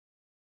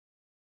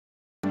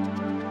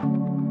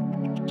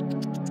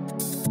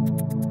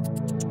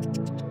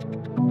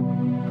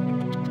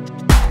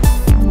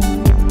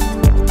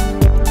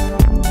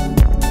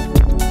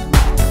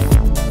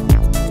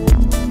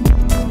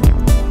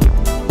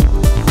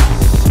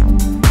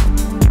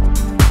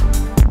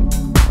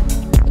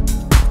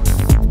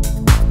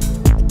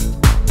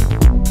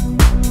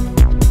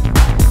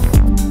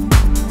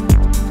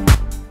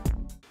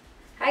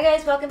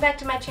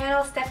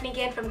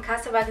again from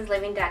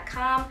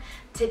CasaWagonsLiving.com.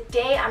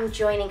 Today I'm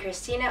joining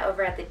Christina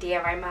over at the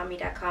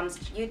DIYMommy.com's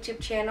YouTube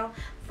channel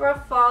for a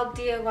fall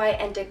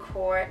DIY and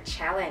decor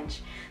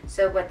challenge.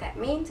 So what that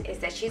means is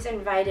that she's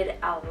invited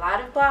a lot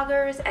of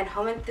bloggers and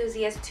home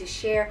enthusiasts to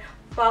share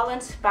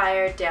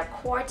fall-inspired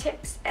decor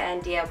tips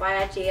and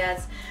DIY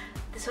ideas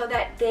so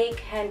that they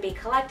can be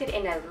collected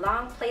in a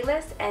long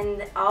playlist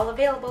and all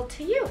available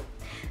to you.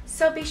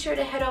 So be sure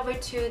to head over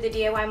to the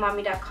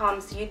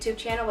DIYMommy.com's YouTube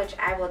channel, which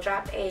I will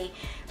drop a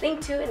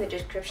link to in the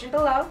description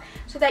below,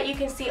 so that you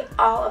can see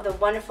all of the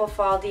wonderful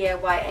fall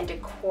DIY and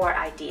decor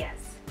ideas.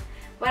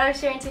 What I'm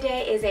sharing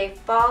today is a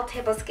fall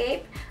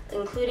tablescape,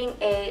 including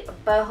a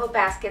boho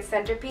basket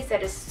centerpiece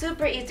that is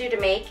super easy to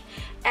make,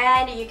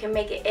 and you can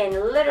make it in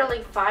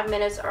literally 5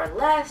 minutes or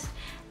less.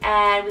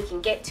 And we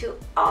can get to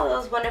all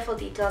those wonderful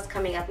details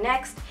coming up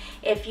next.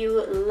 If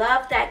you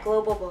love that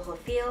global boho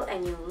feel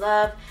and you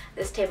love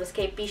this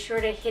tablescape, be sure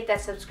to hit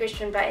that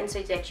subscription button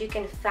so that you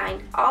can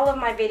find all of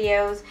my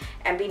videos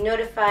and be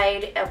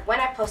notified of when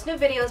I post new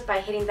videos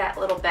by hitting that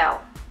little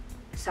bell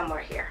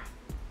somewhere here.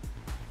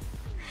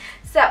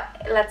 So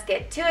let's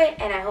get to it,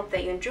 and I hope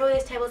that you enjoy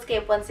this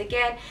tablescape. Once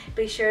again,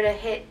 be sure to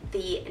hit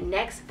the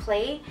next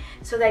play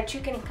so that you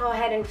can go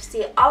ahead and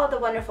see all of the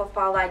wonderful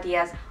fall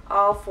ideas,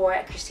 all for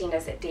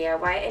Christina's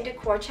DIY and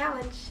Decor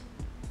Challenge.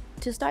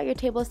 To start your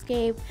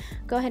tablescape,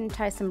 go ahead and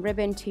tie some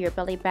ribbon to your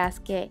belly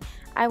basket.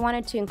 I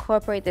wanted to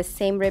incorporate the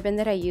same ribbon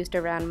that I used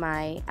around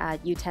my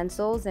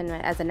utensils and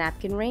as a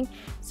napkin ring,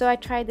 so I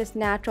tried this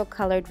natural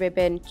colored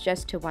ribbon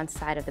just to one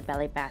side of the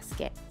belly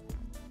basket.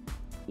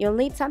 You'll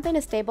need something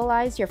to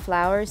stabilize your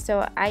flowers,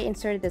 so I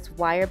inserted this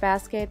wire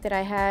basket that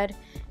I had,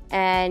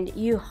 and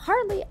you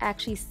hardly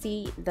actually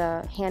see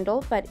the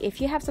handle, but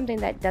if you have something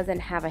that doesn't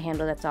have a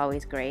handle, that's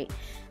always great.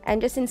 And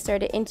just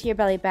insert it into your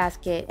belly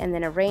basket and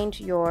then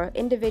arrange your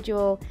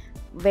individual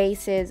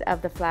vases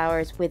of the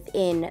flowers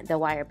within the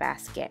wire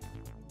basket.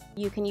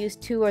 You can use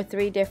 2 or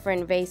 3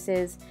 different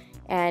vases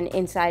and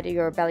inside of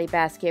your belly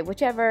basket,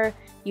 whichever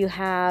you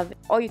have,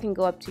 or you can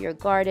go up to your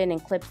garden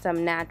and clip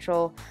some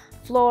natural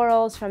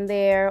florals from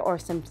there, or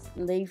some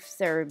leaves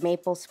or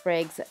maple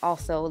sprigs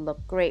also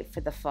look great for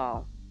the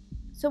fall.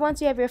 So once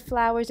you have your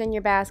flowers in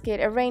your basket,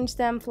 arrange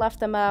them, fluff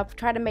them up,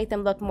 try to make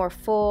them look more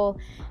full.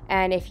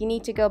 And if you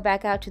need to go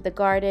back out to the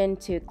garden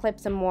to clip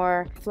some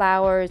more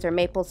flowers or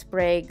maple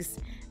sprigs,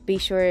 be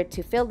sure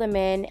to fill them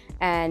in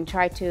and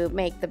try to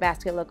make the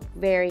basket look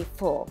very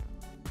full.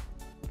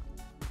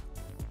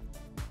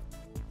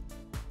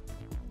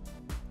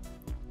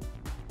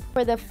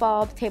 For the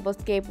fall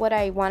tablescape, what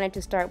I wanted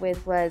to start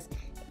with was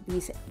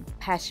these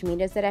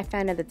pashminas that I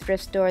found at the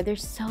thrift store. They're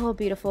so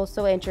beautiful,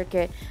 so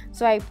intricate.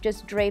 So I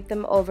just draped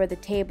them over the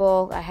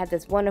table. I had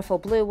this wonderful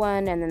blue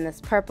one and then this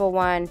purple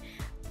one.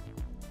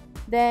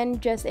 Then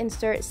just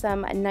insert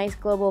some nice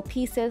global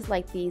pieces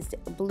like these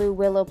blue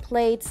willow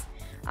plates.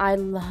 I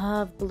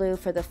love blue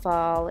for the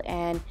fall,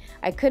 and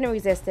I couldn't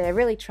resist it. I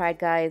really tried,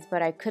 guys,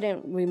 but I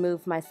couldn't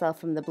remove myself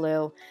from the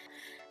blue.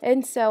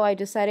 And so I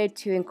decided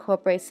to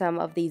incorporate some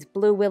of these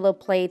blue willow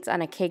plates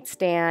on a cake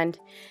stand,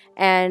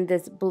 and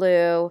this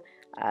blue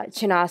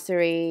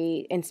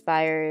chinoiserie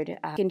inspired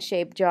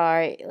shaped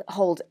jar. It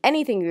holds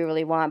anything you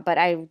really want, but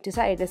I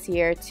decided this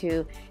year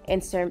to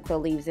insert the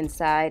leaves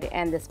inside,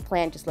 and this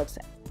plant just looks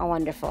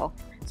wonderful.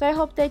 So I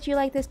hope that you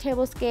like this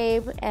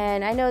tablescape,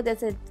 and I know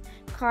that's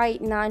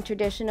quite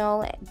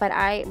non-traditional, but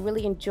I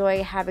really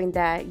enjoy having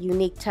that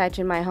unique touch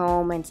in my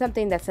home and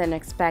something that's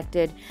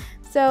unexpected.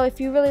 So if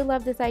you really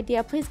love this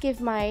idea, please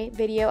give my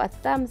video a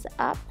thumbs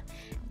up,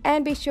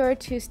 and be sure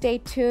to stay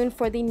tuned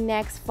for the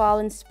next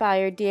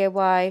fall-inspired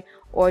DIY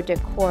or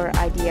decor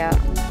idea.